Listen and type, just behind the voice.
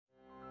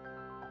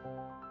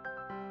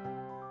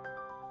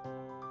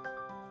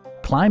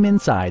climb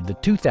inside the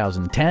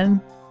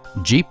 2010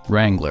 Jeep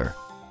Wrangler.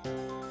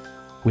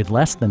 With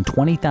less than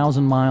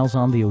 20,000 miles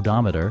on the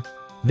odometer,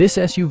 this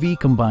SUV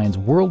combines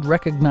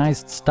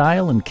world-recognized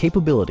style and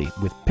capability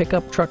with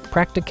pickup truck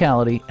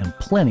practicality and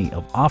plenty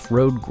of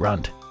off-road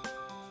grunt.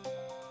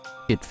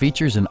 It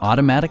features an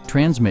automatic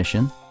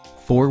transmission,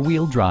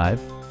 four-wheel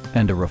drive,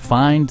 and a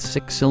refined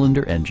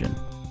six-cylinder engine.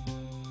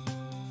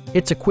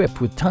 It's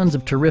equipped with tons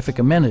of terrific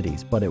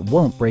amenities, but it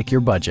won't break your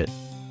budget,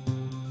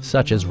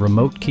 such as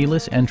remote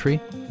keyless entry,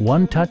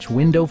 one-touch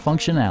window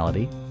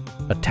functionality,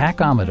 a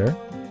tachometer,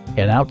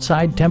 an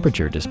outside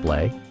temperature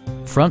display,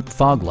 front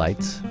fog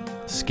lights,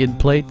 skid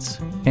plates,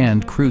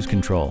 and cruise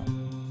control.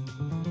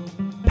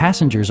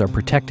 Passengers are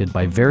protected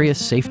by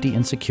various safety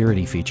and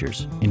security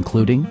features,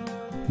 including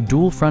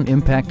dual front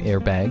impact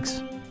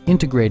airbags,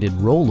 integrated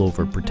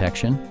rollover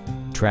protection,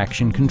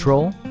 traction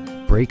control,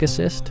 brake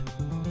assist,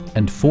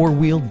 and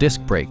four-wheel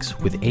disc brakes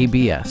with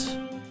ABS.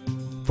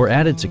 For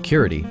added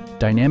security,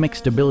 dynamic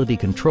stability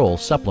control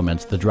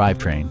supplements the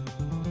drivetrain.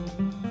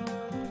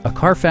 A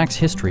Carfax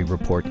history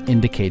report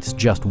indicates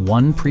just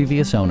one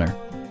previous owner.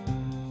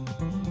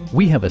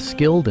 We have a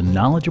skilled and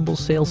knowledgeable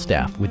sales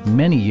staff with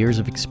many years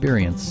of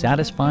experience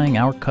satisfying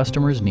our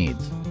customers'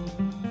 needs.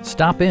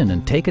 Stop in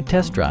and take a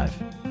test drive.